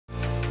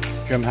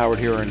Jim Howard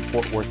here in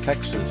Fort Worth,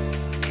 Texas.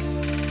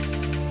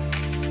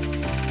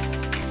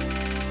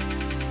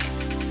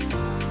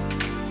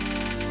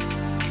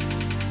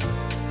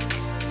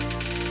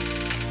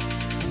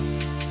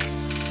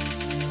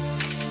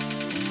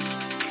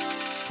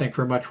 Thanks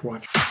very much for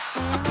watching.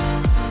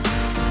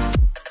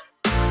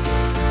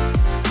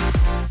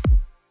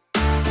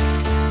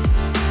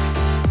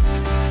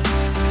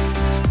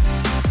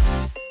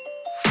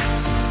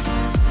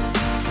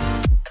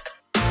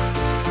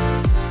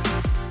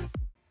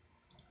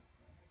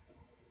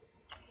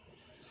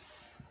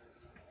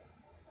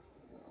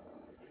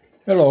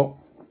 Hello,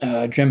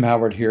 Jim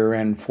Howard here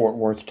in Fort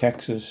Worth,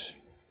 Texas.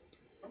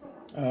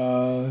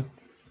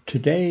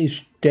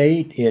 Today's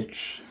date, it's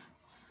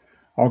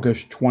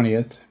August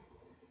 20th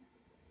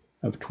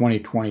of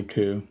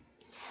 2022.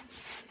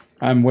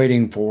 I'm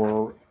waiting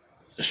for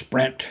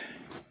Sprint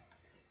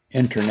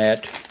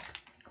Internet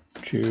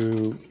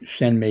to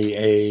send me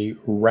a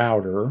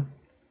router.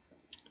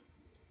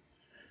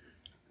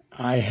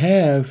 I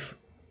have,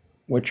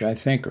 which I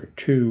think are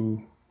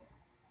two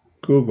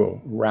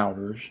Google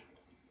routers,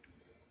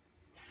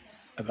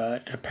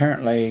 but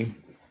apparently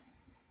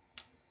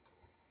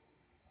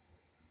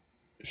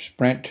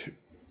Sprint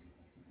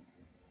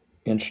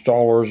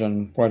installers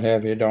and what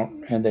have you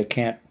they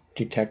can't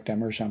detect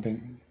them or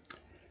something.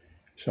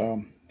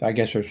 So I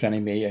guess they're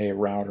sending me a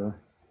router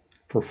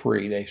for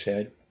free, they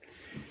said.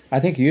 I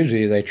think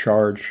usually they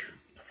charge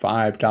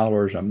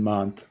 $5 a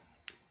month.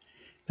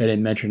 They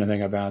didn't mention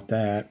anything about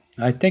that.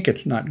 I think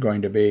it's not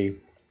going to be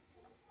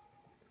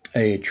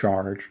a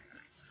charge.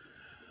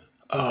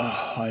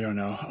 I don't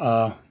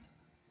know.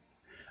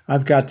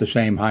 I've got the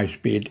same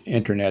high-speed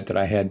internet that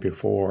I had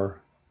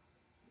before.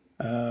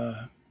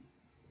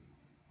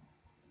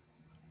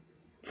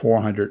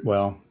 400,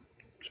 well,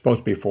 it's supposed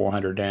to be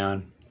 400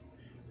 down,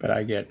 but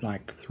I get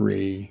like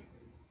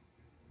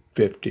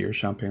 350 or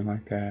something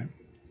like that.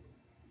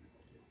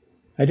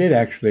 I did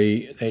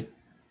actually,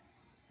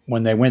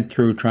 when they went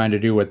through trying to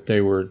do what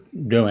they were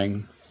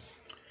doing,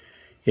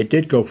 it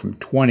did go from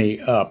 20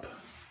 up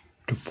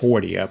to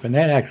 40 up, and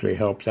that actually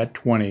helps. That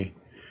 20,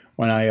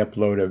 when I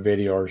upload a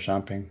video or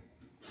something,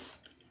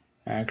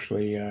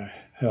 actually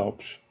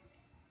helps.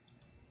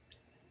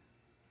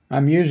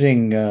 I'm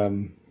using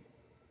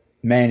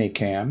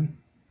Manicam.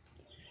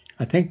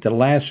 I think the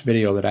last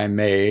video that I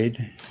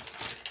made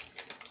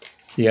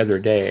the other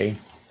day,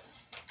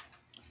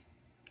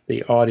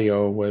 the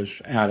audio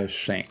was out of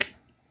sync.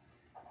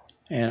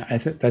 And I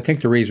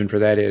think the reason for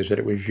that is that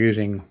it was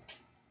using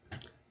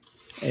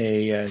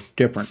a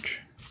different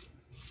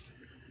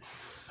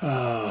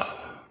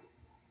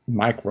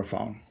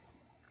microphone.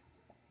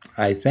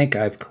 I think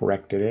I've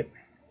corrected it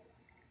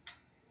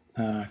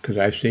because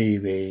I see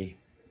the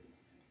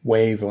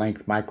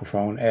wavelength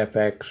microphone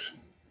FX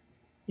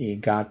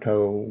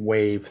Elgato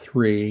Wave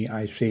 3.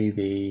 I see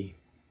the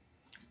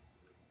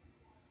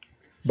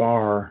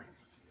bar,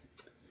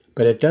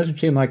 but it doesn't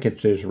seem like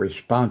it's as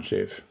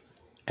responsive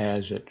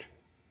as it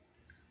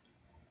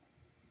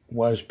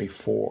was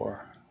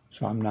before,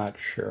 so I'm not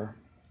sure.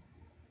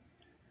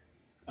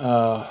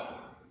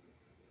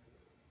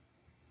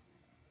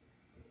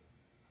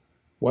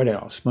 What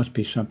else? Must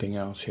be something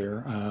else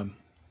here.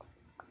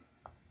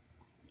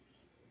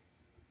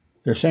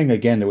 They're saying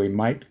again that we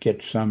might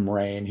get some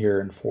rain here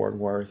in Fort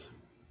Worth,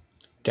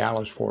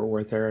 Dallas-Fort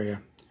Worth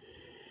area.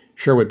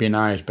 Sure would be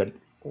nice, but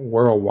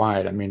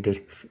worldwide, I mean,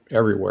 just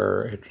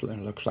everywhere, it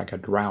looks like a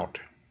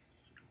drought.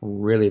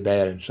 Really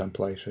bad in some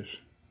places.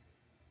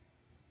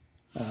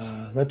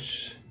 I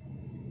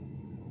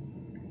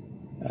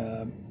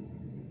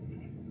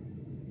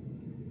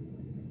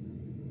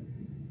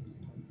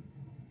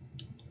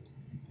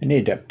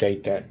need to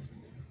update that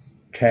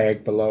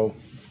tag below.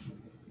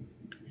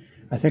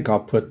 I think I'll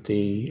put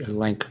the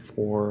link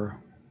for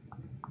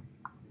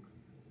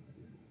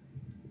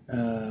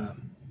to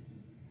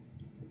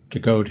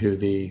go to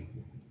the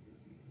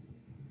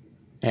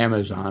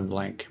Amazon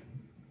link.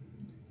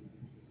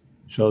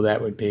 So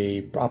that would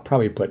be, I'll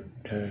probably put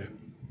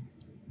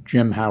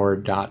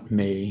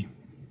jimhoward.me.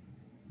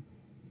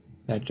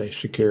 That's a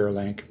secure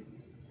link.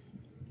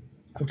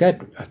 I've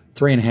got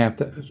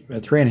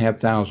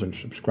 3,500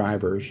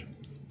 subscribers.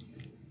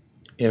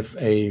 If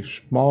a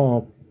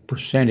small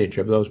percentage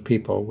of those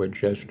people would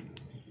just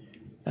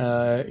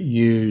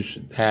use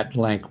that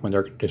link when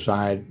they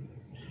decide.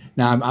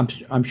 Now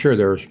I'm sure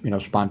there's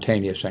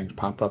spontaneous things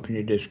pop up and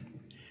you just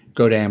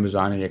go to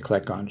Amazon and you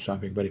click on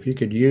something. But if you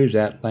could use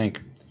that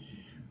link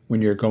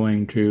when you're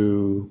going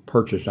to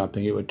purchase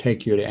something, it would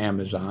take you to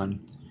Amazon,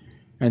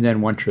 and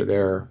then once you're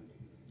there,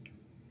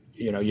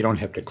 you don't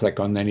have to click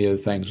on any of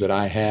the things that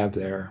I have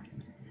there.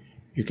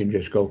 You can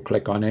just go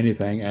click on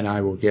anything and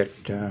I will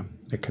get a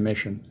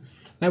commission.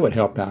 That would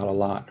help out a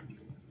lot.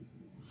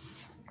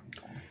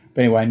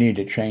 But anyway, I need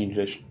to change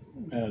this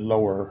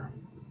lower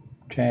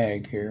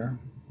tag here.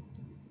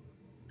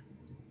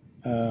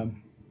 I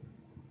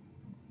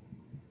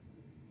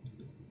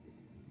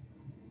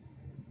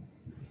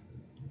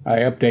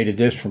updated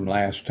this from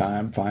last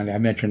time. Finally, I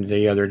mentioned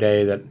the other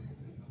day that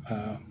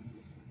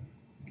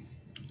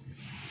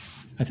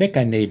I think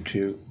I need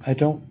to. I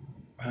don't,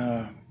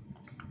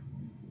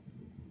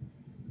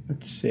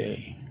 let's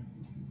see.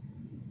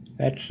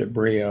 That's the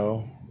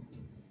Brio.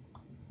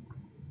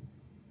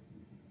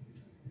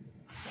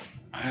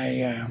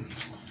 I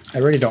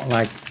really don't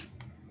like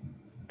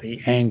the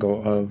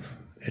angle of,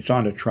 it's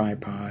on a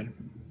tripod.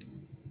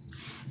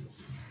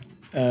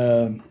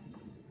 The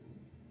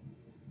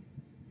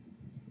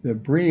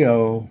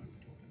Brio,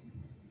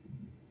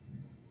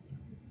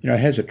 you know, it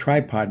has a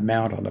tripod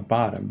mount on the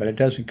bottom, but it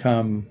doesn't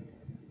come,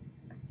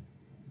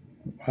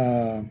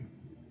 you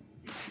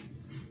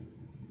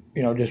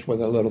know, just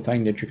with a little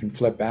thing that you can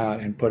flip out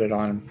and put it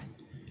on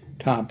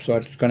top. So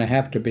it's going to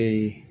have to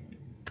be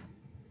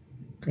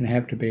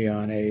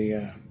on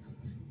a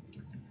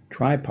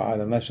tripod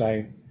unless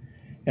I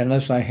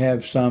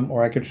have some,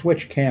 or I could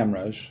switch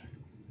cameras.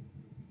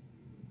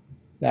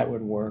 That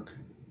would work.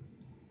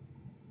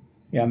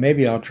 Yeah,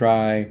 maybe I'll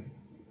try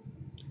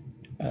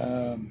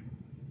a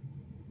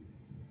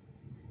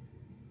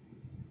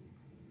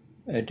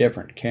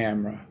different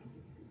camera.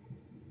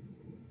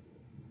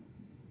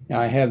 Now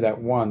I have that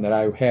one that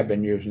I have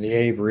been using, the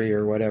Avery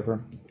or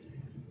whatever,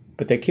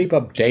 but they keep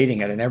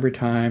updating it, and every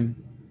time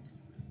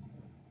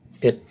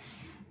they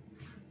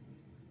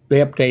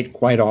update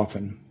quite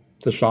often,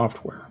 the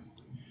software.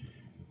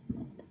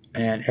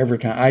 And every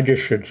time, I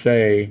just should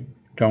say,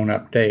 don't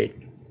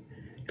update,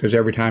 because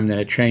every time then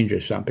it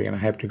changes something, and I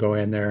have to go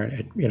in there, and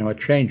it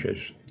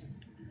changes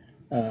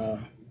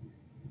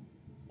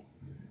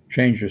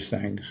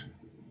things.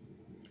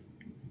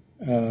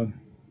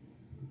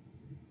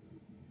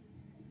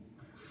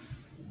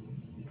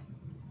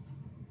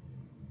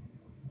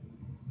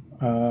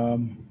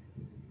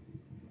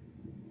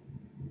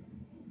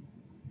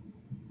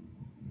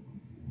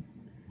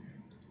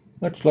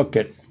 Let's look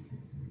at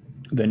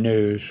the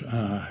news.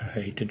 I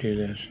hate to do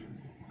this.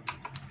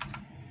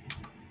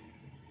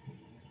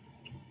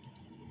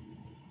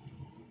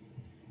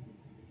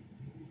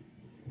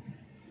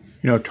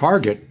 You know,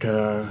 Target,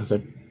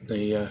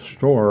 the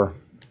store,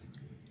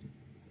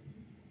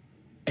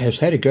 has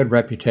had a good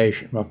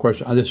reputation. Well, of course,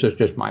 this is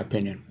just my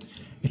opinion.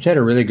 It's had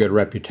a really good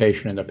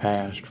reputation in the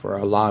past for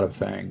a lot of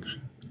things.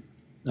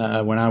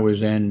 When I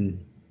was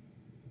in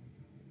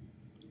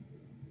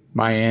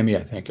Miami,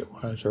 I think it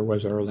was, or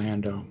was it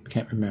Orlando?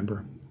 Can't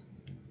remember.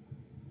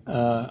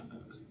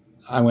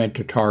 I went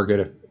to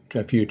Target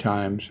a few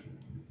times,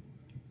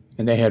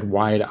 and they had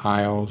wide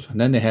aisles, and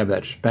then they have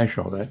that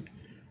special that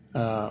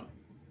a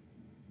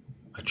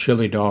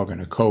chili dog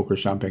and a Coke or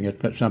something.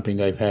 It's something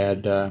they've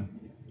had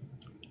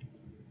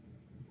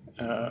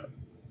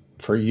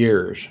for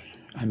years.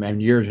 I mean,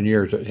 years and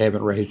years. They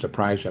haven't raised the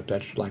price up.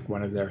 That's like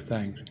one of their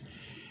things.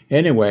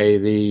 Anyway,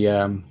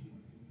 it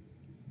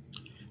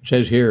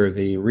says here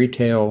the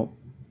retail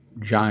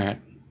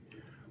giant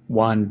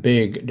won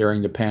big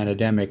during the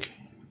pandemic,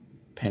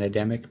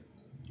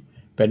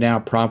 but now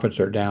profits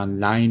are down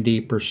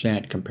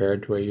 90%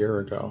 compared to a year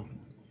ago.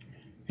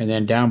 And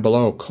then down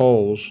below,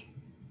 Kohl's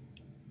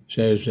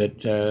says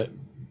that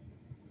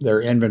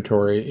their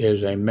inventory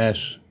is a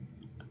mess.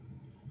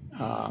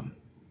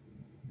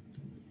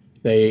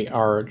 They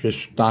are just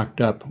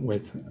stocked up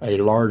with a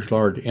large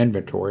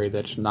inventory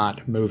that's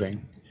not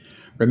moving.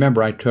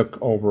 Remember, I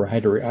took over, I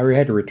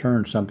had to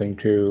return something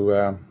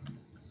to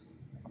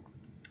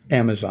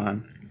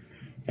Amazon,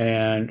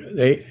 and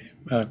they,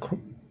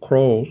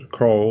 Kroll's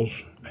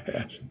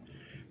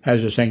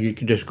has this thing, you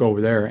can just go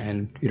over there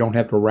and you don't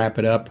have to wrap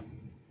it up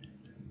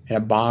in a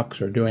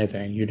box or do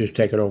anything. You just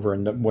take it over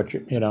and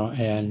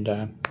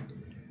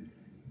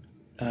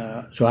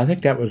so I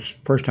think that was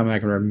the first time I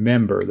can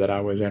remember that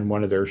I was in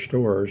one of their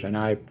stores, and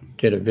I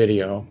did a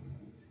video,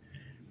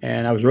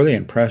 and I was really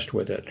impressed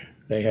with it.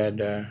 They had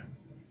the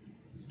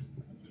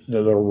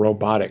little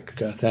robotic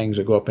things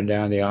that go up and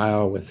down the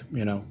aisle with,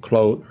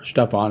 clothes,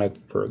 stuff on it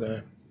for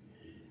the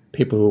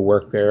people who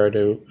work there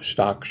to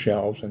stock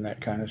shelves and that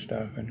kind of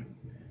stuff. And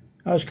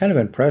I was kind of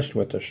impressed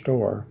with the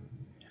store.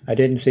 I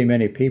didn't see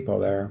many people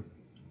there.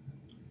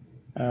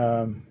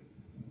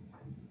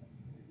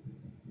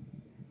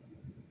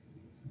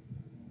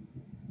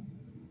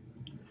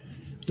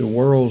 The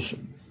world's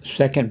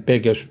second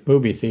biggest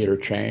movie theater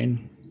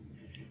chain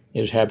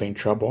is having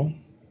trouble.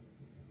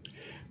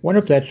 Wonder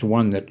if that's the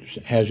one that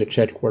has its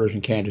headquarters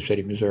in Kansas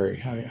City,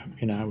 Missouri.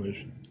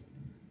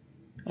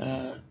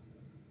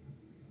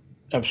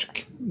 That's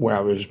where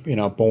I was,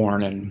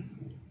 born and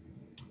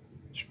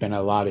spent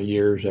a lot of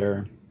years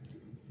there.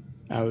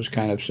 I was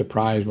kind of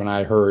surprised when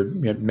I heard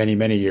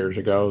many years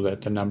ago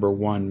that the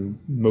 #1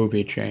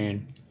 movie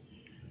chain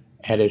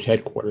had its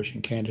headquarters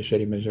in Kansas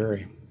City,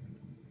 Missouri.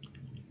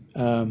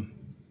 It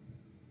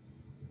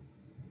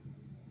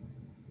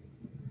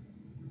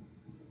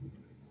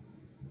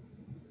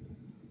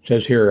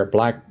says here, a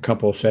black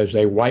couple says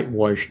they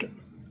whitewashed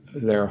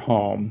their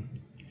home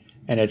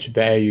and its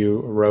value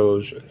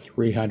rose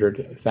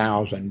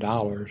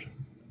 $300,000.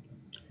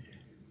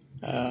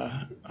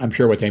 I'm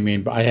sure what they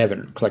mean, but I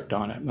haven't clicked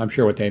on it. I'm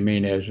sure what they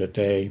mean is that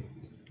they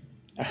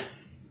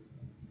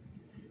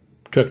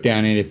took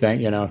down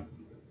anything,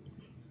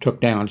 took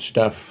down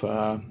stuff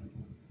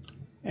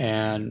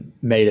and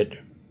made it,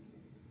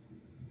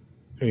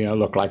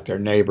 look like their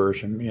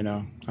neighbors, and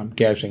I'm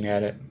guessing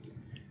at it.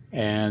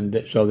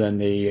 And so then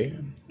the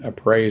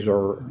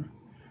appraiser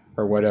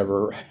or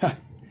whatever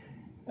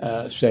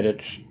said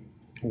it's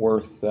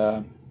worth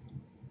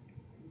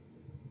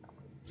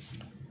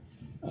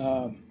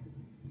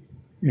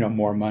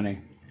more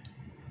money.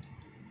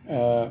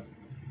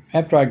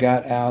 After I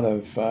got out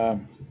of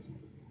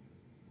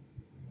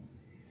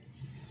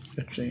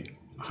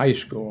high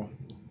school,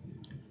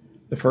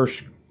 the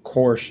first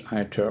course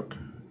I took,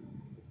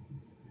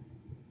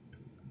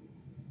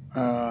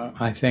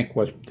 I think,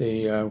 was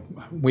the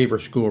Weaver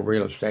School of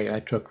Real Estate. I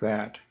took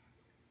that.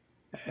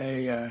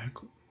 They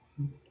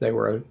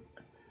were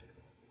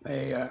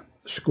a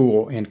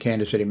school in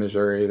Kansas City,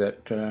 Missouri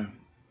that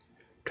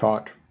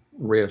taught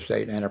real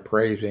estate and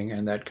appraising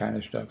and that kind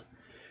of stuff.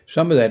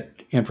 Some of that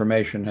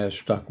information has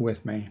stuck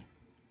with me,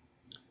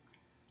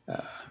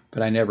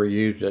 but I never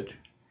used it.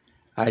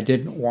 I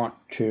didn't want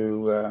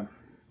to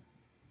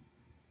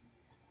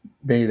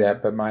be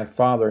that, but my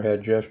father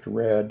had just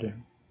read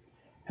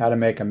How to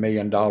Make $1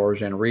 Million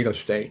in Real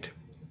Estate.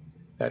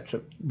 That's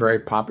was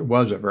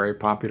a very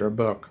popular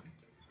book.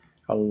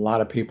 A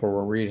lot of people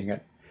were reading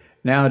it.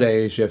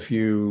 Nowadays, I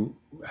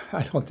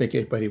don't think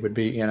anybody would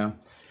be,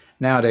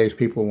 nowadays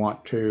people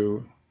want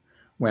to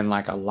win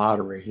like a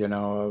lottery,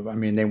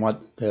 they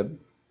want the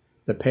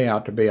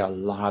payout to be a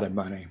lot of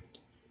money.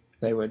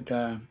 They would,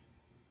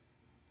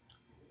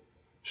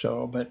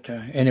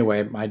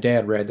 anyway, my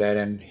dad read that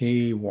and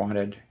he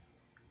wanted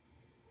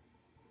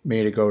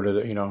me to go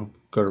to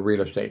go to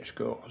real estate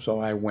school. So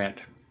I went.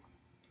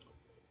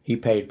 He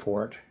paid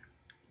for it.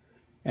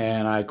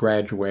 And I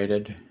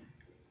graduated.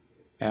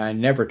 And I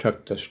never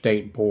took the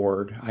state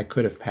board. I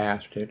could have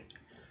passed it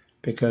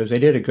because they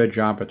did a good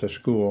job at the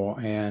school.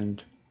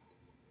 And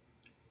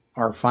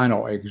our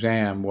final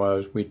exam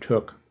was we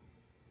took,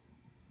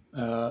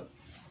 of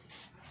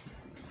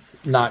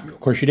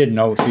course you didn't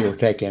know if you were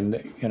taking,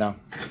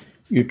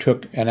 you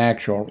took the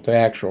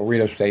actual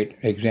real estate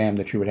exam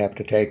that you would have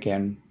to take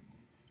in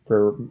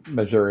for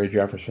Missouri,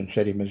 Jefferson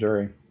City,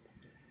 Missouri.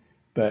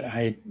 But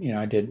I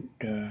didn't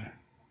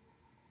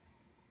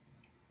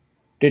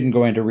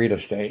go into real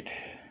estate.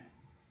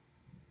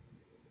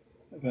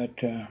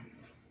 But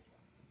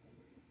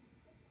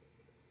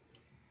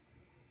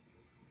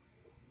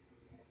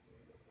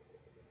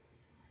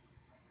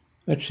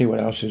let's see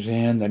what else is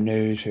in the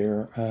news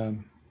here.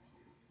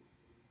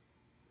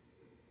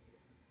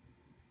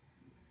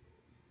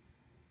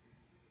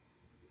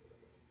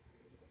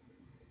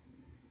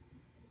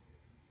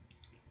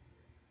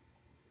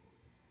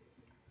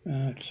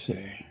 Let's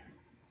see.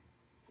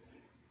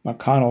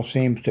 McConnell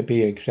seems to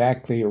be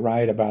exactly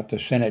right about the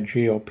Senate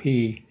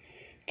GOP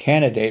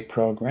candidate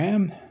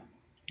program.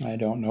 I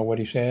don't know what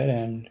he said,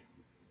 and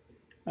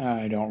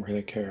I don't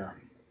really care.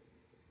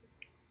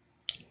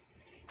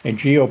 A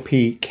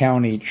GOP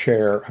county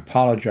chair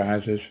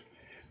apologizes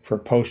for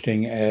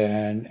posting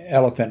an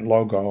elephant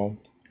logo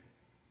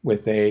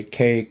with a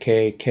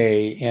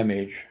KKK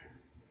image,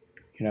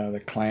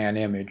 the Klan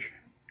image.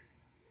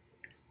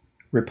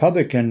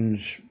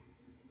 Republicans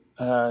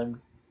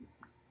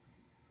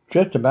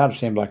just about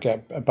seems like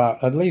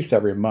about at least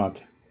every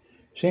month,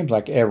 seems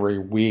like every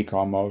week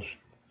almost,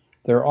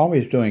 they're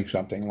always doing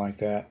something like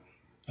that.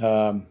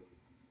 There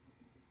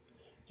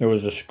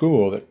was a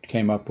school that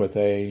came up with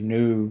a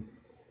new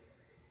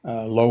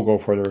logo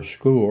for their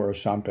school or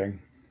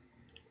something,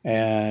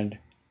 and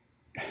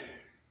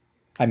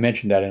I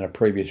mentioned that in a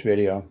previous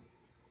video.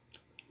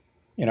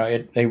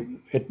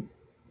 It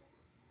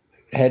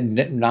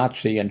had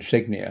Nazi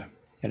insignia.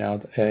 It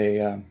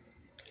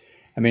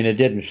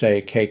didn't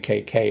say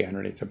KKK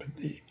underneath it, but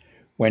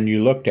when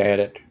you looked at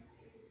it,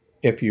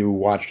 if you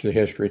watched the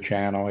History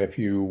Channel, if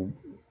you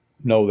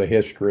know the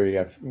history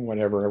of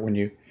whatever, when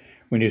you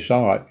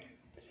saw it,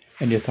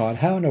 and you thought,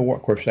 how in the world?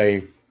 Of course,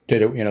 they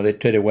did it. They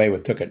did away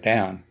with, took it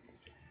down.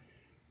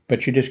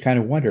 But you just kind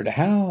of wondered,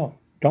 how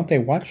don't they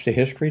watch the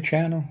History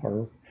Channel,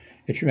 or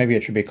maybe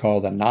it should be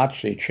called the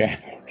Nazi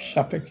Channel or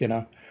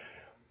something?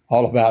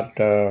 All about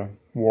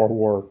World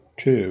War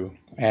II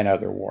and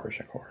other wars,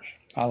 of course.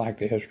 I like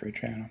the History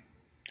Channel.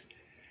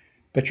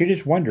 But you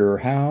just wonder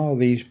how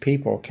these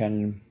people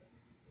can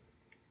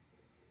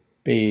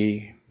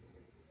be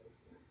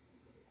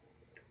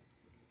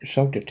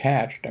so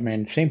detached.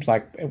 It seems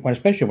like,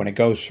 especially when it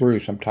goes through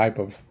some type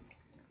of,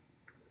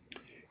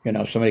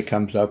 somebody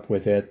comes up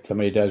with it,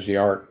 somebody does the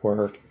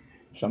artwork,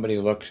 somebody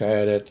looks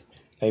at it,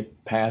 they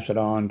pass it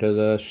on to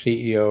the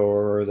CEO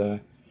or the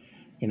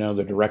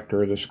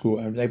director of the school,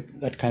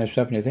 that kind of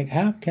stuff, and you think,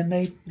 how can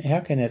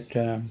it,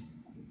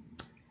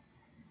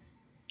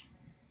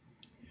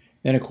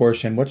 then, of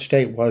course, in what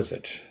state was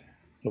it?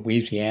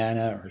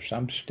 Louisiana or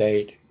some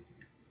state,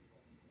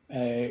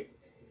 an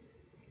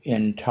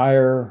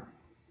entire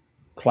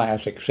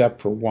class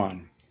except for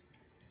one.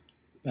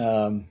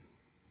 And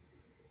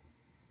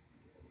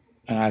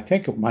I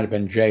think it might have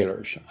been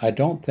jailers. I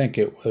don't think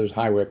it was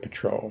highway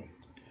patrol,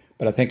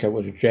 but I think it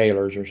was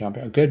jailers or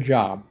something. A good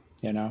job,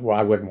 Well,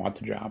 I wouldn't want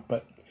the job,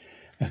 but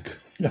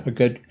a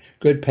good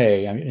good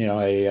pay, you know,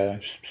 a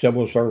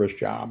civil service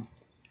job.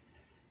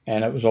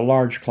 And it was a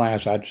large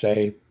class, I'd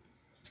say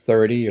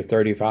 30 or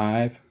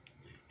 35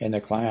 in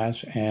the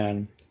class,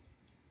 and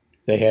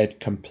they had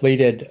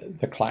completed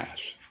the class.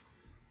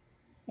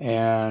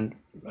 And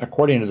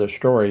according to the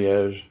story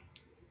is,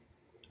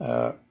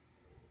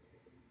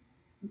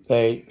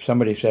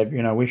 somebody said,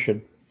 you know, we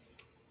should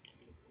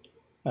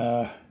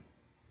let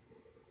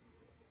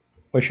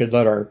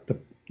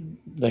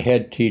the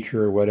head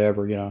teacher or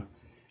whatever, you know,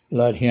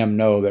 let him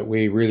know that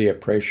we really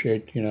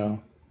appreciate, you know,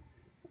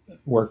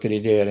 work that he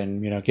did,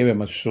 and, you know, give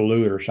him a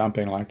salute or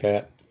something like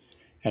that.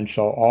 And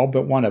so all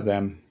but one of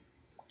them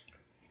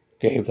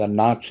gave the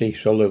Nazi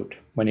salute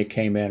when he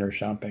came in or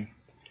something.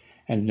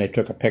 And they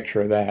took a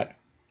picture of that.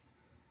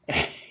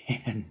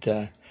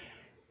 And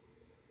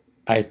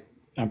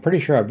I'm pretty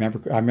sure I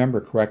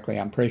remember correctly.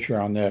 I'm pretty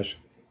sure on this,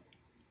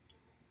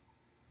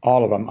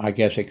 all of them, I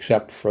guess,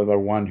 except for the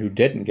one who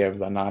didn't give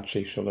the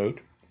Nazi salute,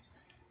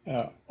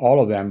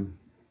 all of them,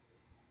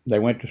 they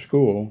went to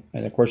school,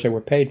 and of course they were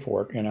paid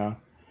for it, you know,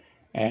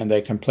 and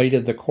they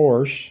completed the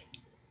course,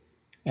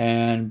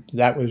 and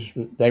that was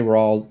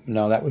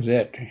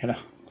it, you know.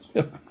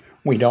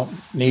 We don't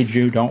need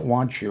you, don't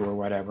want you, or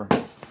whatever.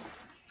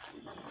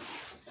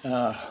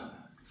 I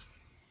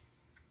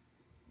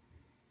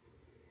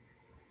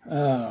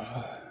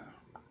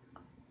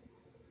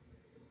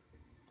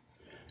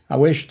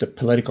wish the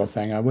political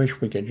thing, I wish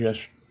we could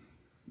just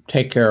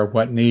take care of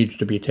what needs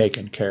to be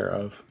taken care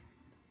of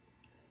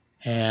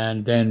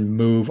and then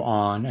move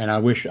on. And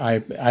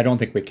I don't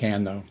think we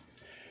can, though,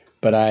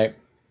 but I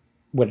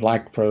would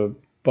like for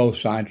both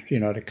sides, you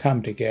know, to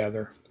come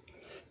together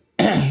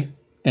and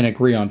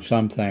agree on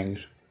some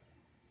things.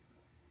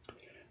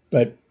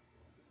 But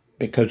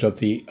because of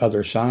the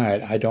other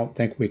side, I don't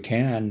think we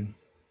can.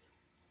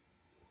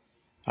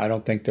 I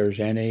don't think there's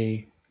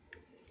any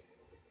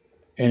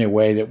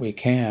way that we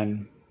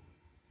can.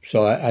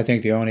 So I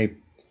think the only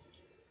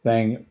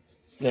thing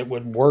that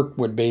would work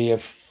would be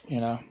if, you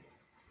know,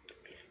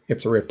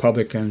 if the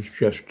Republicans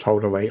just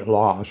totally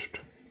lost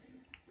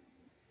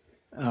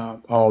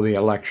all the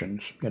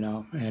elections, you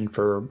know, and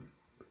for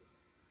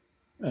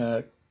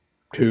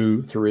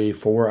 2, 3,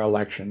 4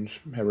 elections,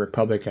 a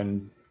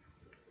Republican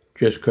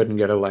just couldn't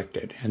get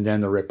elected, and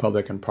then the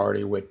Republican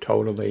Party would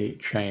totally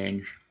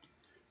change,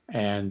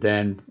 and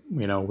then,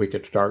 you know, we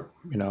could start,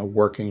 you know,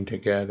 working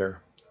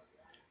together.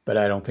 But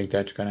I don't think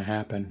that's going to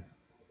happen.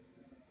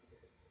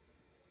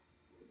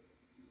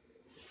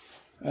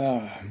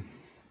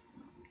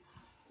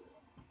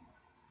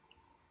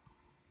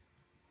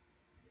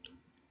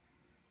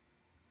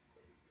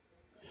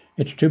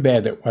 It's too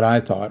bad that what I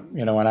thought,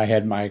 you know, when I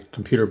had my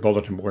computer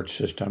bulletin board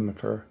system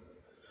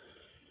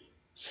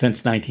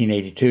since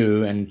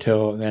 1982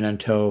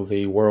 until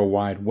the World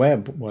Wide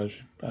Web was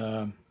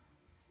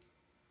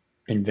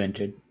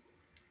invented.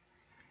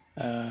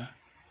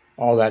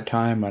 All that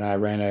time when I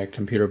ran a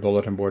computer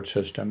bulletin board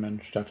system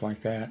and stuff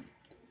like that,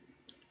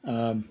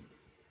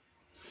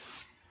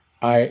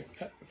 I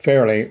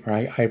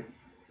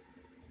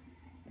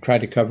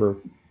tried to cover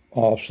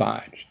all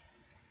sides,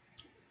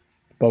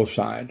 both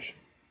sides,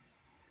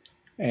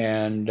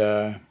 and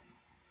I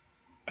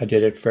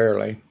did it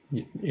fairly.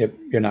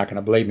 You're not going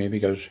to believe me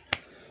because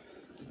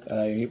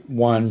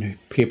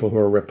people who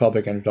are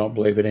Republicans don't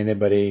believe that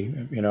anybody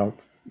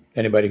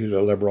who's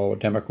a liberal or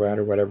Democrat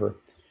or whatever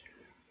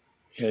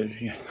is,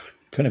 you know,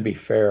 going to be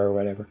fair or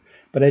whatever.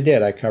 But I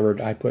did. I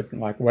put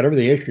like whatever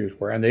the issues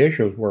were, and the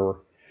issues were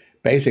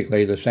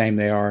basically the same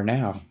they are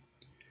now.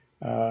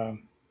 You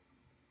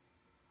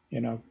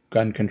know,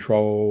 gun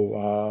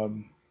control,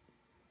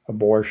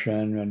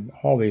 abortion, and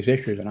all these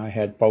issues, and I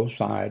had both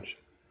sides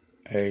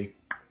a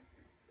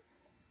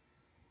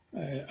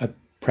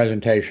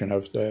presentation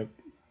of the,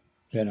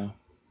 you know,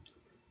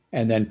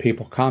 and then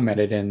people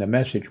commented in the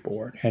message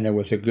board, and there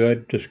was a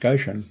good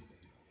discussion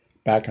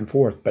back and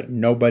forth, but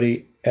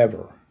nobody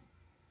ever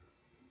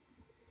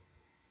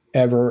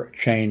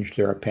changed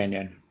their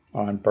opinion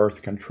on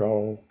birth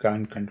control,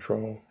 gun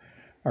control,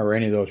 or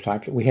any of those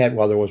types.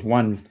 There was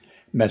one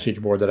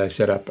message board that I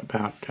set up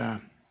about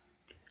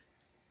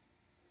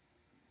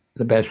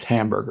the best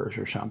hamburgers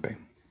or something,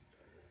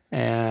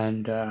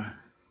 and a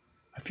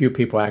few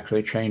people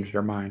actually changed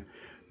their mind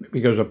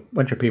because a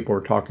bunch of people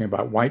were talking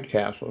about White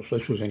Castles.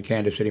 This was in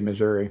Kansas City,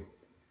 Missouri.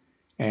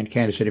 And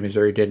Kansas City,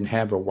 Missouri didn't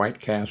have a White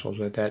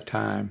Castles at that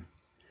time.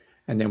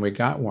 And then we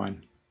got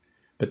one.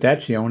 But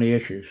that's the only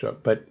issue.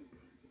 But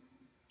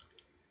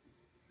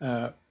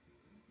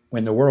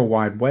when the World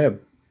Wide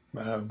Web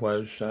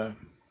was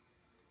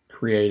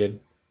created,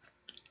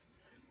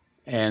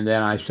 and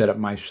then I set up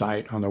my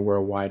site on the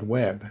World Wide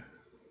Web,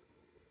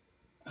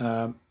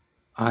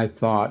 I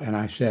thought, and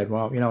I said,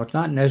 well, you know, it's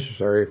not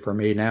necessary for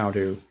me now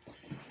to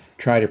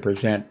try to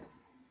present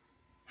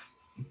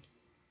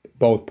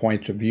both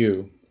points of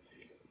view,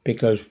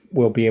 because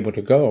we'll be able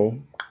to go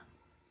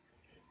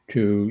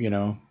to, you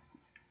know,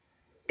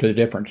 to the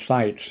different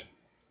sites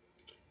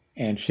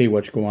and see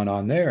what's going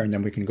on there, and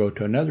then we can go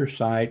to another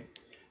site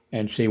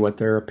and see what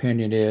their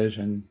opinion is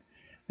and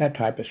that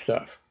type of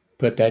stuff.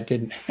 but that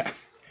didn't,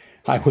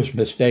 I was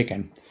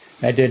mistaken.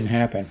 That didn't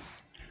happen.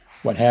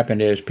 What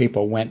happened is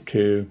people went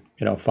to,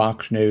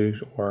 Fox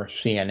News or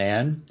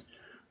CNN,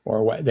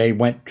 or what they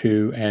went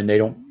to, and they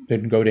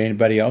didn't go to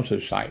anybody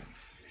else's site.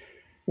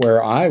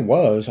 Where I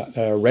was,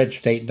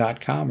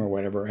 redstate.com or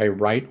whatever, a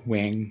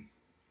right-wing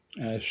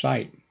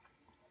site.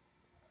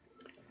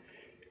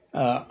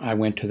 I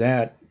went to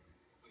that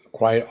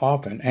quite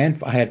often,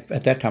 and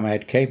at that time I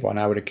had cable, and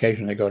I would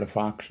occasionally go to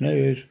Fox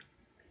News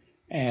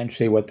and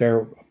see what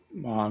they're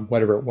on,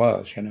 whatever it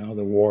was,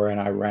 the war in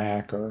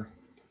Iraq or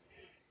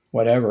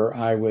whatever.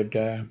 I would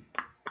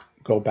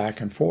go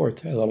back and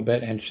forth a little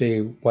bit and see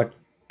what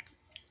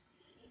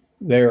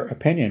their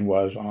opinion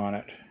was on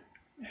it,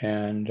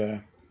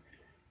 and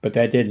but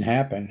that didn't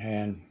happen,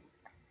 and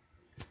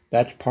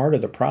that's part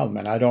of the problem,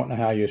 and I don't know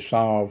how you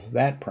solve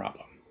that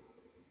problem.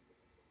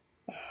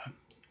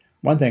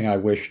 One thing I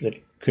wish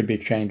that could be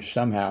changed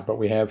somehow, but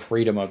we have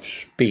freedom of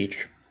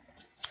speech.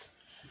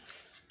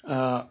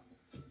 I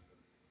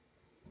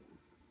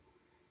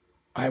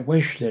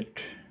wish that,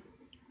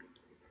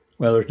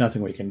 well, there's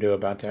nothing we can do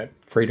about that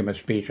freedom of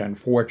speech,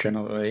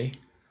 unfortunately.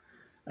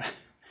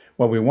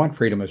 Well, we want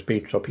freedom of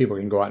speech so people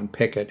can go out and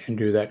picket and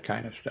do that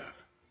kind of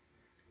stuff.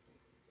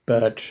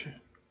 But,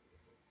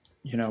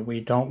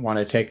 we don't want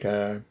to take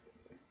a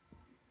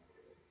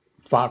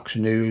Fox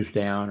News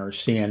down or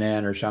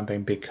CNN or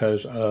something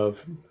because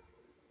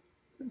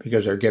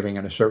they're giving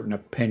it a certain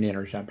opinion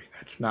or something.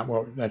 That's not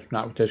what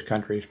this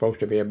country is supposed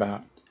to be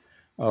about.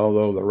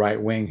 Although the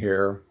right wing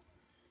here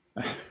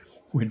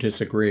we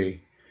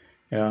disagree.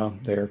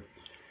 They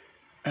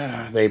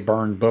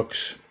burn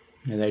books,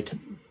 and they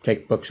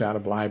take books out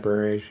of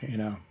libraries.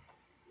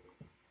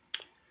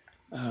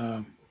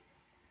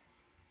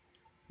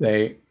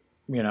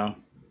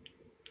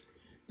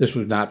 This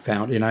was not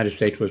found. The United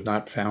States was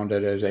not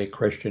founded as a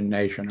Christian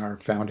nation. Our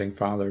founding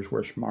fathers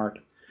were smart.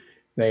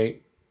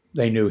 They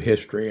knew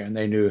history, and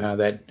they knew how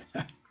that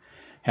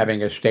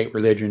having a state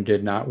religion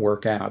did not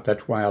work out.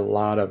 That's why a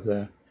lot of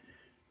the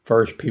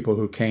first people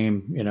who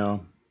came,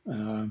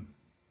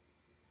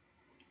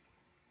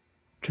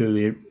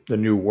 to the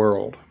New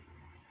World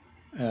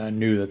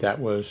knew that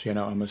was,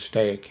 a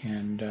mistake,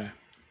 and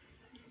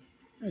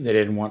they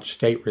didn't want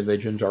state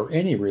religions or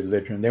any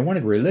religion. They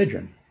wanted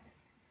religion,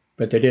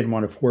 but they didn't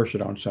want to force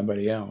it on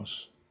somebody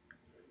else,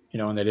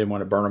 and they didn't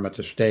want to burn them at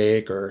the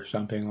stake or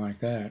something like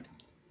that.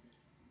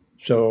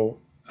 So,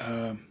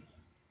 I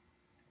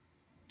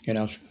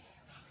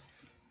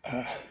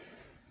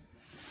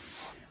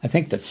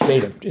think the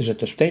state of, is it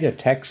the state of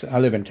Texas? I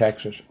live in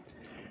Texas.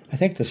 I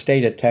think the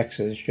state of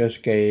Texas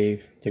just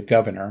gave the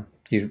governor,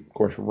 he's of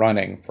course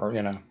running for,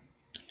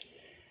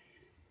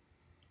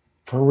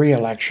 for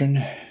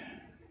re-election.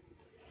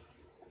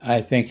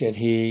 I think that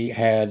he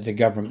had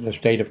the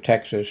state of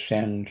Texas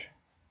send,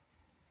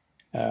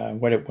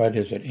 what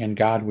is it, In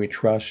God We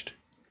Trust,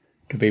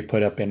 to be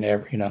put up in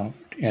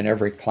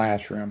every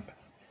classroom,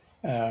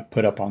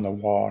 put up on the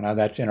wall. Now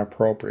that's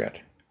inappropriate.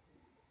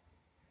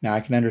 Now I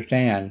can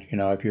understand,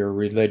 if you're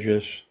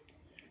religious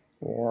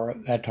or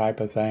that type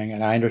of thing,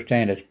 and I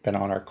understand it's been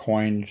on our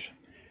coins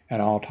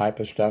and all type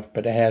of stuff,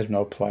 but it has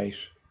no place.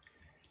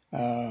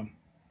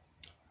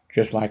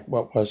 Just like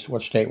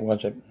what state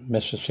was it?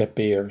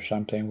 Mississippi or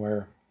something,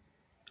 where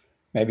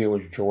maybe it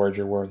was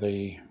Georgia, where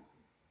the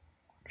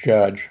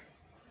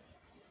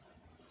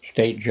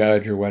state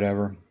judge or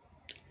whatever,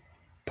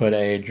 put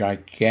a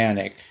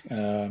gigantic,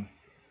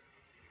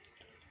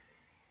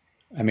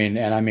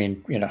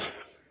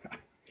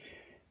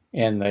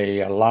 in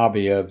the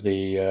lobby of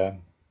the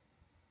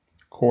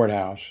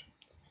courthouse,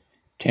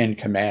 10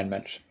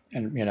 Commandments,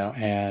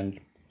 and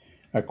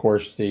of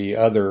course the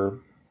other,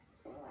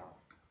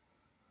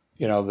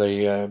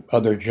 the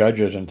other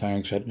judges and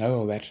things said,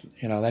 no, that's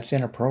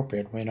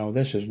inappropriate.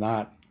 This is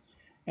not,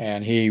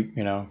 and he,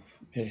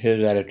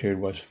 his attitude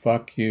was,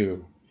 fuck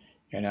you,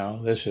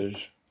 this is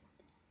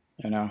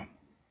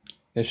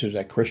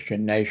a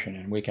Christian nation,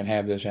 and we can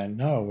have this, and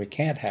no, we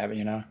can't have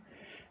it,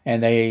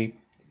 and they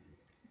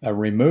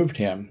removed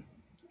him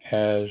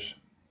as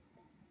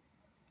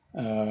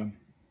a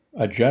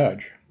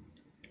judge.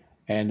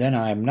 And then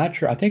I'm not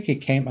sure, I think he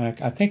came back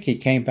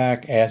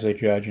as a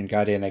judge and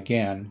got in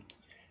again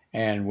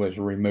and was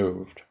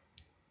removed.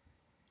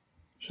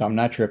 So I'm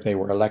not sure if they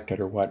were elected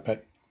or what,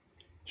 but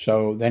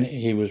so then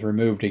he was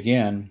removed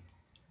again,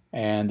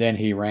 and then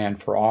he ran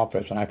for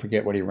office, and I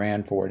forget what he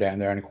ran for down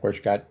there, and of course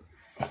got,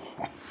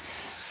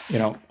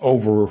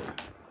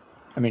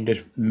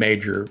 just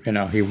major,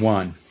 he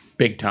won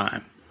big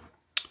time.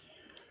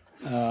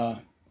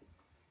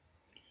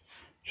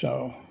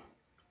 So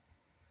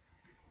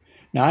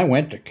now I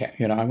went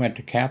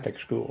to Catholic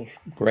schools,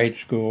 grade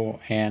school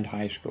and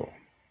high school,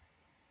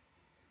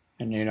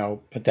 and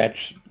but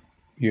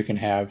you can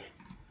have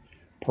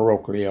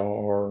parochial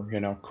or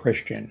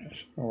Christian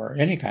or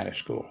any kind of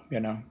school,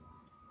 you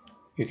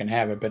can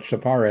have it, but so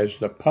far as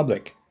the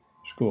public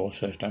school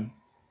system,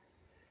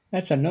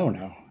 that's a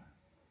no-no.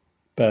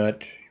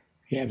 But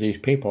you have these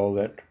people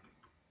that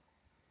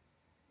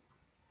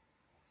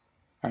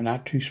are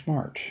not too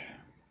smart.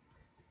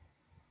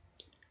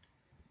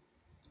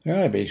 There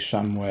ought to be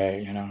some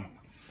way, you know.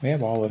 We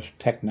have all this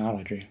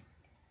technology.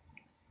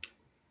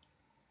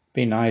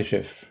 Be nice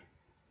if,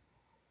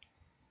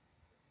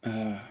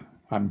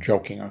 I'm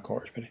joking, of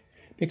course, but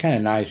it'd be kind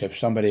of nice if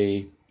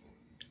somebody,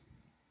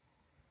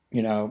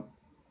 you know,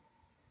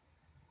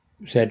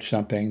 said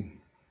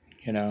something,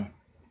 you know,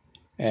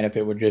 and if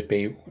it would just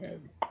be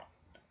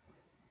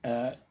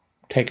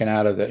taken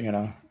out of the, you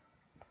know,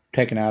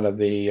 taken out of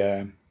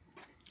the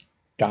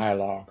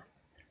dialogue.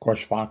 Of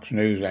course, Fox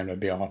News then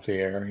would be off the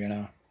air, you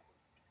know.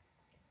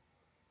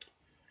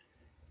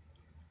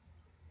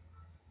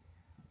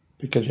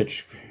 Because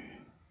it's,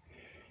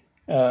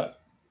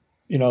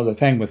 you know, the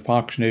thing with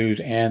Fox News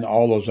and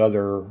all those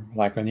other,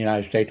 like in the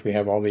United States, we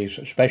have all these,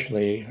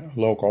 especially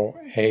local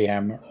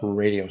AM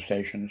radio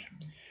stations.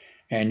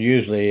 And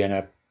usually in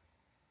a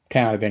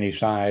town of any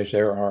size,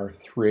 there are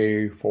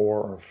 3,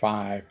 4, or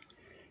 5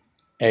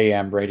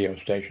 AM radio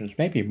stations,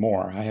 maybe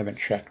more. I haven't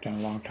checked in a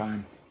long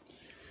time.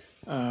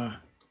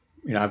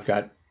 You know, I've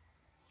got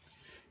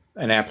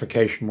an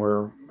application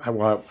where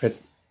you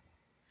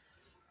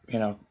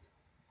know,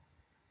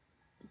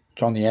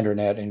 it's on the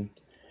internet, and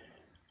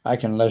I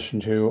can listen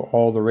to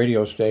all the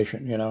radio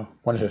stations, you know,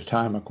 one at a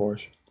time, of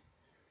course.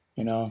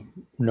 You know,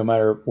 no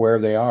matter where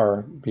they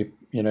are,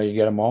 you know, you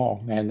get them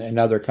all, and in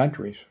other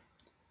countries.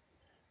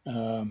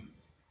 But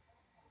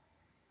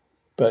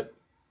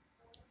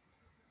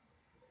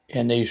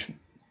in these,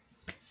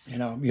 you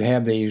know, you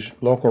have these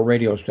local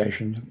radio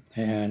stations,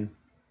 and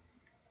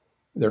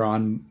they're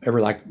on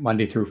every, like,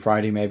 Monday through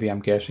Friday, maybe,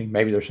 I'm guessing.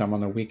 Maybe there's some on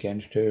the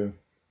weekends, too.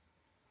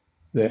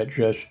 That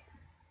just,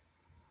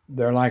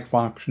 they're like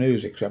Fox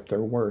News, except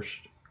they're worse.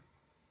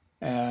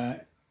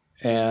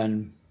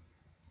 And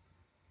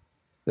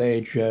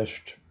they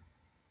just,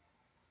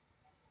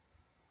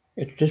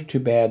 it's just too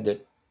bad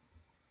that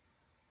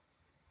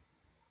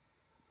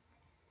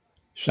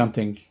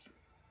something,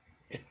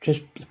 it's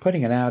just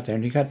putting it out there,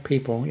 and you got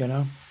people, you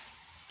know,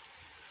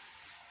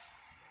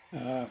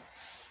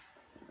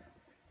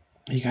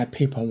 you got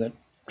people that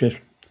just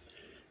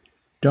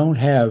don't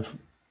have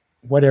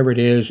whatever it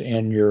is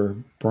in your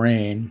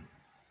brain.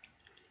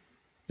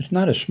 It's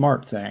not a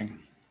smart thing,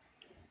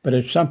 but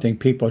it's something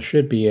people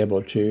should be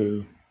able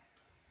to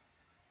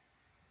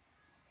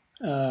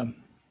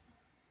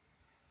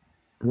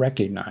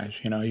recognize.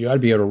 You know, you ought to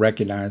be able to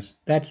recognize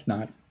that's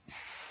not.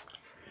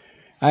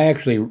 I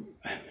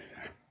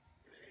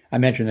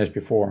mentioned this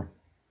before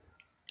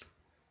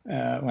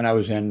when I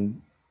was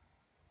in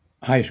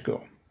high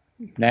school.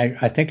 Now,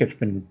 I think it's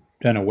been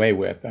done away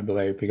with, I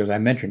believe, because I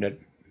mentioned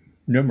it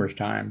numerous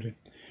times.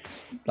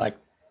 Like,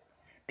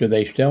 do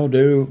they still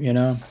do, you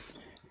know,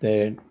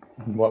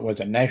 what was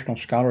it, National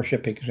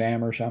Scholarship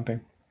Exam or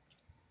something?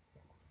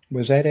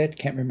 Was that it?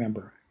 Can't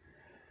remember.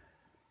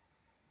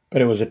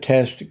 But it was a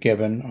test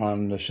given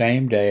on the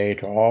same day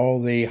to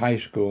all the high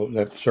school,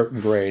 the certain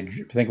grades,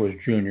 I think it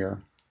was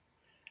junior,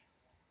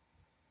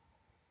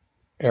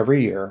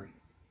 every year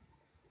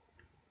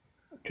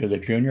to the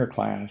junior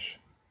class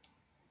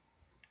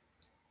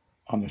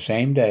on the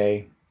same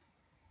day,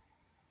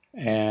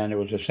 and it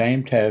was the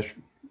same test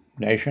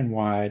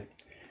nationwide,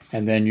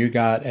 and then you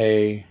got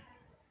a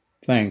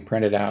thing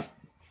printed out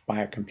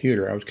by a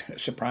computer. I was kind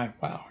of surprised.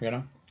 Wow, you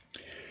know.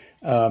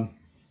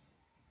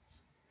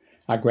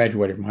 I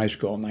graduated from high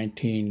school in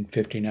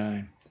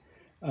 1959.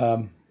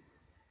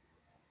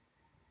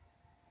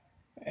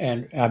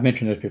 And I've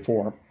mentioned this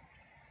before.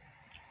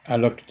 I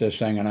looked at this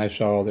thing and I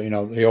saw the, you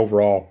know, the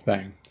overall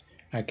thing.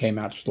 I came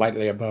out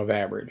slightly above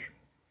average.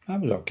 I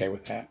was okay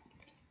with that.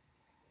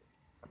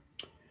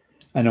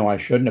 I know I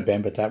shouldn't have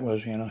been, but that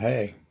was, you know,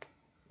 hey.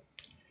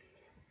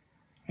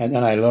 And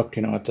then I looked,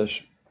 you know, at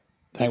this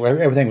thing.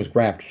 Everything was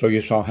graphed. So you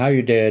saw how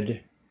you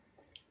did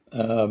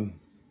the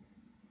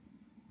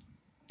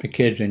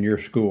kids in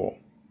your school.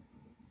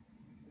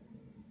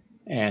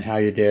 And how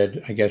you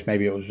did, I guess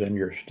maybe it was in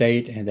your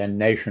state and then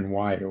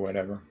nationwide or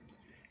whatever.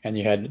 And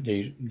you had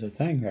the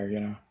thing there, you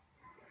know.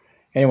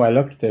 Anyway, I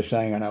looked at this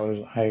thing and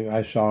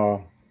I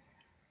saw,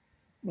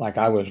 like,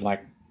 I was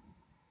like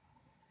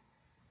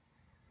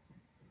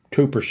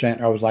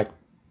 2%. I was like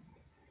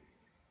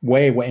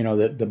way, you know,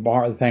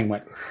 the thing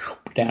went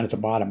down at the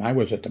bottom. I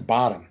was at the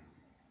bottom.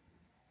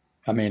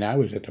 I mean, I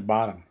was at the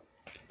bottom.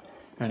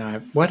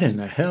 And what in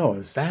the hell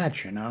is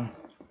that, you know?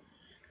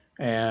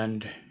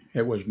 And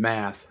it was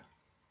math.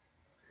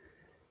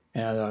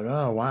 And I thought,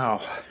 oh,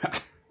 wow.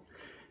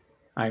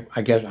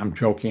 I guess I'm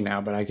joking now,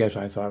 but I guess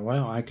I thought,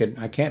 well, I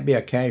can't be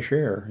a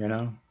cashier, you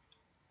know?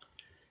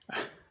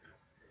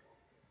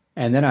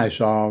 And then I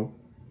saw,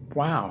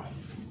 wow,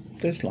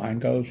 this line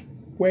goes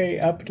way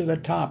up to the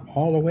top,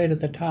 all the way to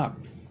the top.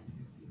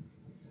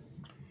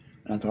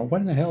 And I thought,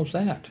 what in the hell is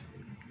that?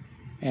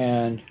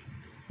 And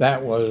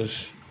that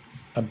was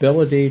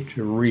ability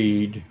to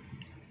read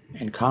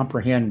and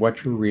comprehend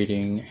what you're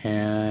reading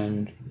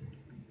and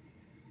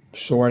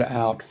sort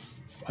out,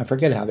 I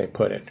forget how they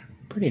put it,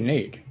 pretty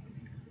neat.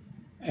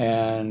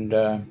 And,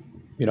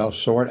 you know,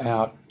 sort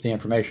out the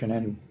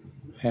information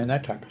and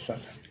that type of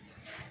stuff.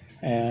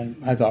 And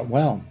I thought,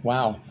 well,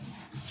 wow.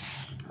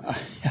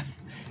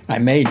 I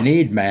may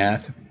need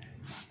math,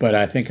 but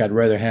I think I'd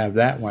rather have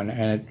that one.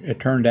 And it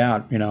turned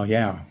out,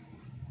 yeah,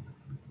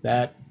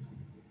 that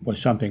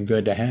was something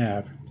good to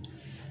have.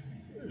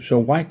 So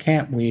why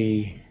can't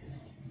we,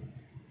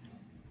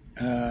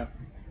 I'm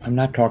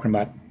not talking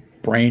about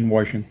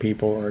brainwashing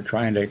people or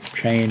trying to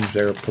change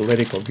their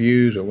political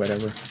views or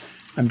whatever.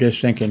 I'm just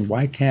thinking,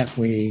 why can't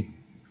we,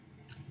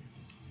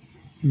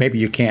 maybe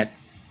you can't,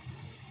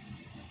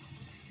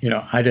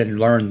 I didn't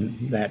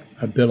learn that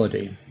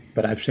ability,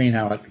 but I've seen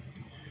how it,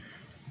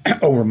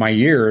 over my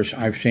years,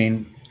 I've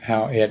seen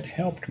how it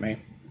helped me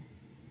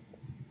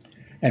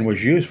and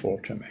was useful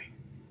to me.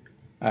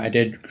 I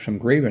did some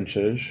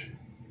grievances,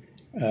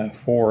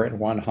 4 at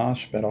one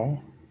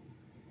hospital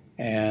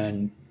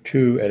and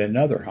 2 at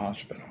another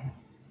hospital.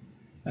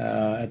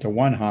 At the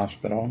one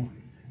hospital,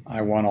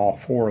 I won all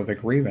 4 of the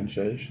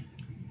grievances,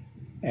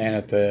 and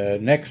at the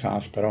next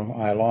hospital,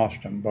 I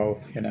lost them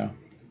both,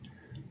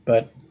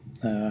 But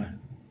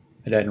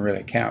it doesn't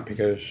really count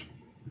because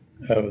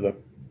of the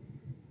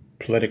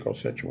political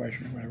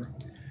situation or whatever.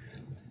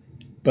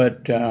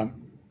 But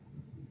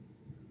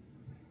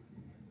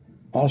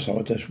also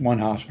at this one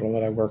hospital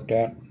that I worked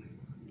at,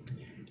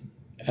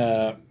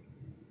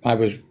 I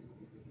was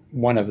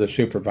one of the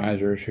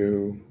supervisors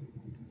who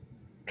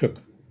took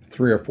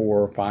 3 or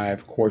 4 or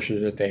 5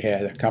 courses that they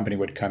had. A company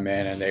would come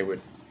in and they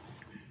would,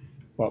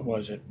 what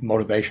was it?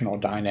 Motivational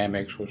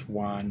dynamics was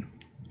one,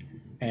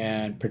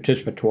 and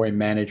participatory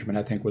management,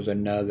 I think, was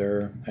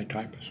another, that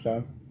type of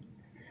stuff.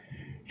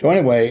 So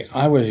anyway,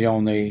 I was the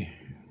only,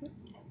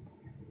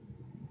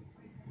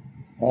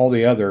 all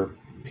the other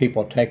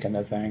people taking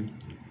the thing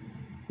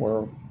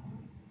were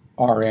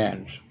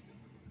RNs,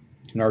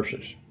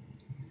 nurses.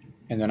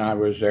 And then I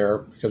was there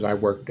because I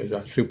worked as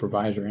a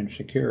supervisor in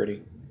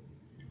security.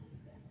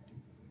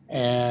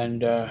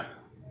 And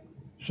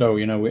so,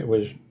 it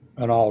was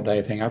an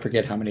all-day thing. I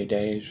forget how many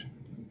days.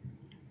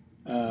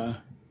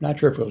 Not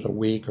sure if it was a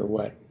week or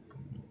what.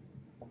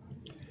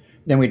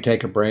 Then we'd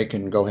take a break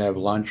and go have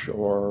lunch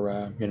or,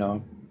 a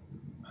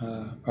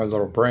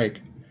little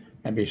break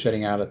and be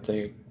sitting out at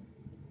the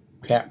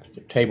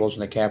tables in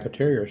the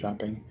cafeteria or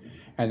something.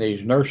 And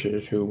these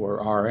nurses who were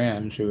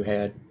RNs who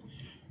had,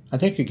 I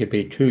think you could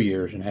be 2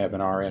 years and have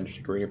an RN's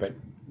degree, but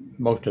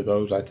most of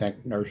those, I think,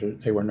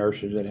 they were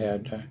nurses that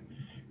had,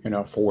 a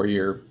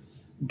 4-year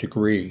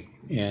degree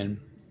in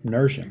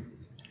nursing.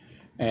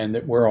 And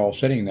that we're all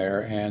sitting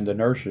there, and the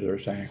nurses are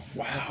saying,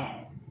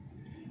 wow,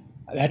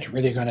 that's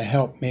really going to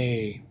help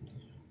me,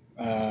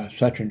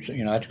 such and,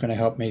 that's going to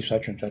help me,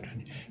 such and such.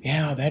 And,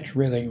 yeah, that's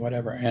really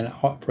whatever. And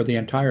for the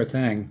entire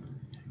thing,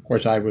 of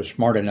course, I was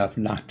smart enough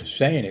not to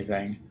say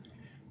anything.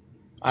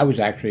 I was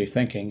actually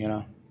thinking,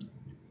 I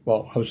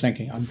was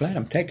thinking, I'm glad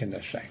I'm taking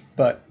this thing,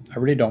 but I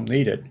really don't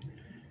need it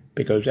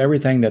because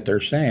everything that they're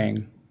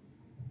saying,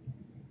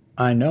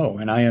 I know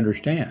and I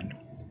understand.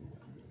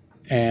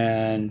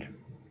 And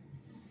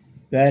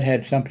that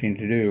had something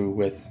to do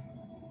with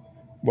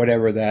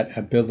whatever that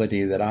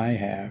ability that I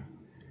have.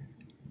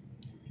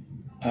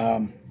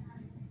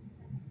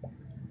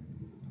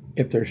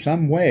 If there's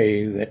some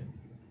way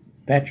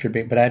that should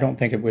be, but I don't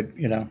think it would,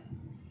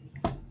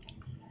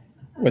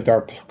 with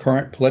our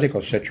current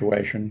political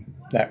situation,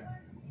 that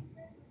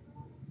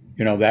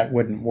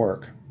wouldn't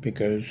work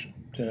because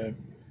the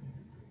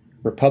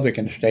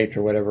Republican states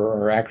or whatever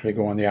are actually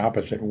going the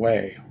opposite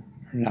way,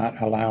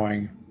 not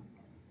allowing,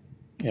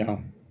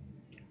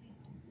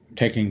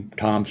 taking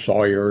Tom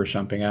Sawyer or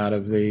something out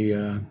of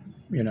the,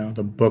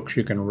 the books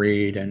you can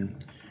read,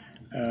 and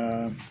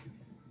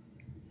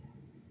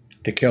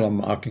To Kill a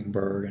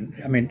Mockingbird, and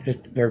I mean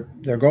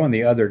they're going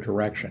the other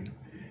direction,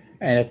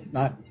 and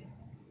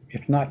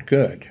it's not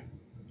good.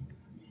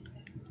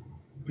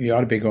 You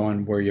ought to be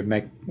going where you're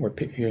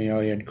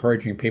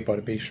encouraging people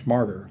to be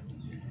smarter,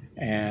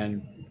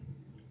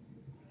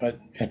 but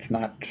it's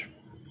not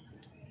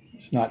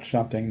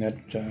something that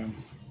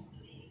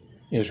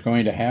is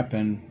going to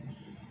happen,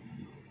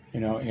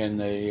 in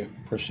the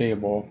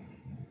foreseeable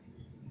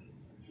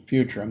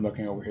future. I'm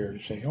looking over here to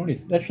see.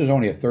 This is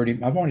only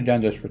I've only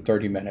done this for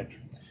 30 minutes,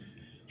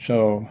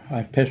 so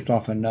I've pissed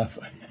off enough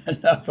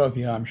of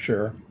you, I'm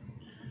sure,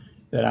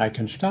 that I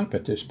can stop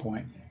at this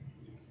point.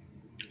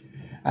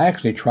 I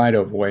actually try to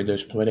avoid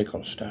this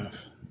political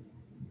stuff,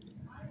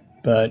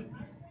 but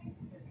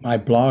my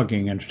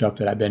blogging and stuff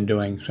that I've been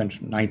doing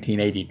since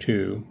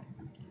 1982,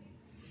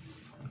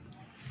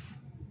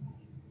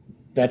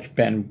 that's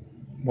been,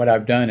 what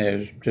I've done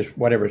is just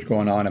whatever's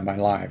going on in my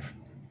life.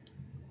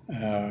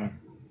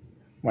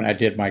 When I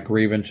did my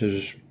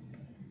grievances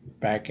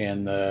back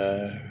at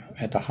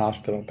the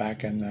hospital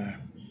back in the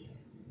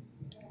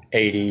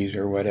 80s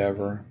or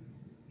whatever,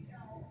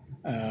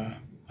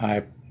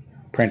 I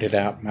printed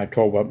out and I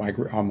told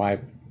on my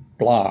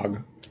blog,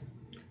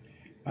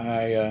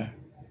 I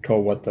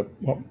told what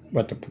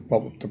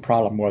the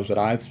problem was that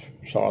I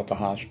saw at the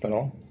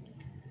hospital,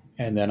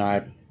 and then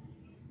I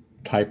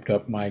typed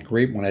up my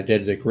when I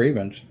did the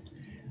grievance,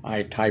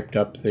 I typed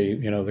up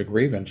the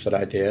grievance that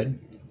I did,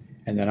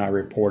 and then I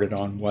reported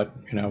on what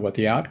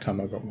the outcome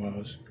of it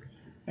was.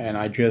 And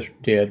I just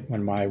did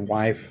when my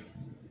wife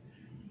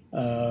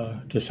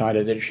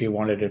decided that she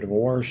wanted a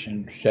divorce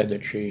and said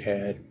that she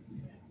had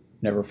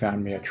never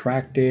found me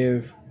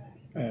attractive,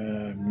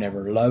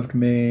 never loved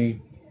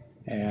me,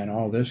 and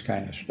all this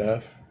kind of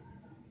stuff.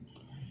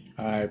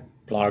 I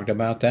blogged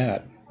about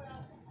that.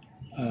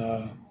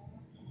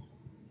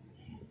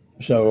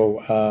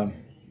 So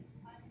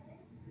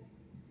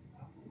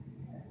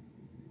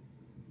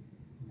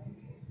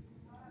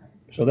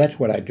that's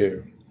what I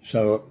do.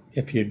 So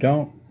if you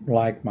don't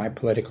like my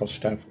political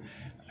stuff,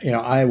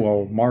 I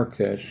will mark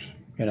this,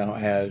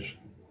 as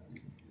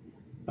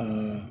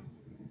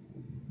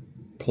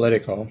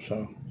political.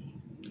 So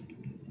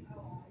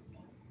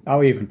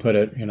I'll even put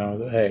it,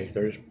 hey,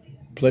 there's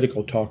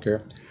political talk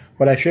here.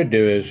 What I should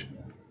do is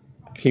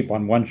keep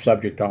on one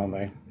subject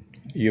only.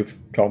 You've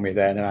told me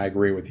that, and I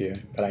agree with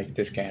you, but I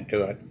just can't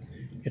do it.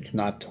 It's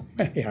not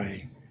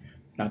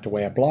the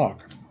way I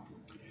blog.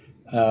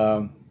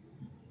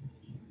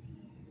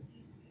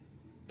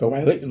 But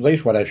at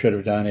least what I should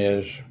have done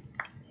is,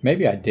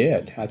 maybe I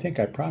did. I think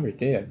I probably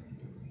did.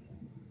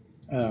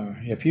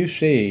 If you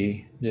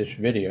see this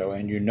video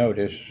and you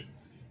notice,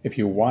 if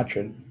you watch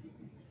it,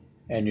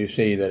 and you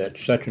see that at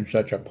such and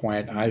such a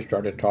point I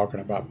started talking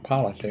about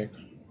politics,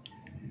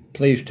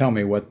 please tell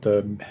me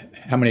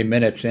how many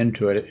minutes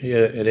into it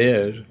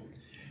is,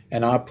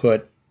 and I'll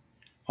put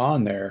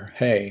on there,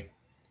 hey,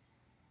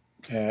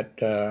 at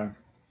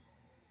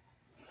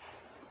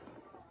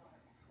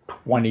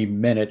 20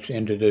 minutes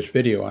into this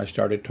video I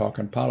started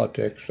talking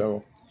politics.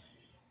 So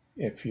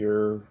if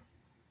you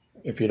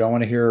don't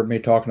want to hear me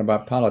talking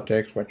about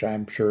politics, which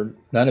I'm sure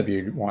none of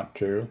you want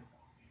to,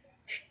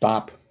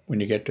 stop when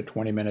you get to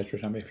 20 minutes or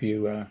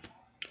something.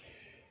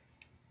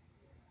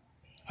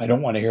 I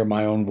don't want to hear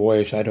my own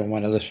voice. I don't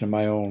want to listen to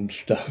my own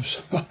stuff.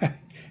 So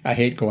I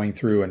hate going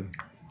through, and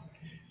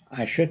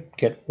I should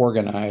get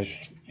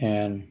organized,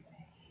 and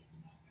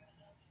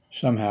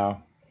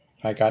somehow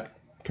I got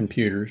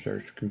computers.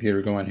 There's a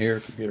computer going here,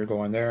 computer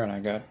going there, and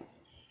I got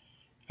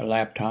a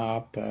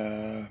laptop,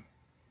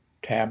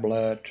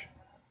 tablet,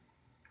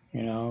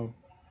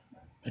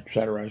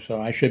 etc. So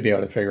I should be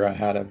able to figure out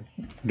how to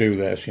do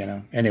this,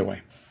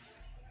 Anyway,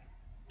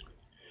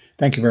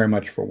 thank you very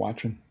much for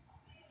watching.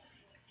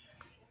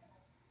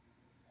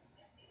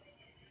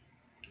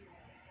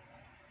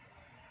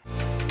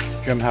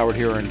 Jim Howard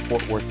here in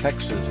Fort Worth,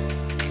 Texas.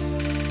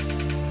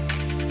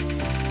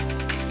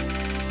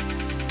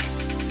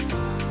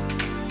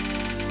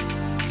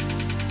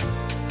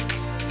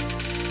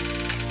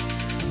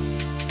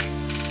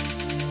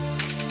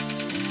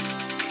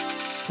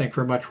 Thank you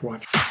very much for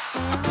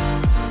watching.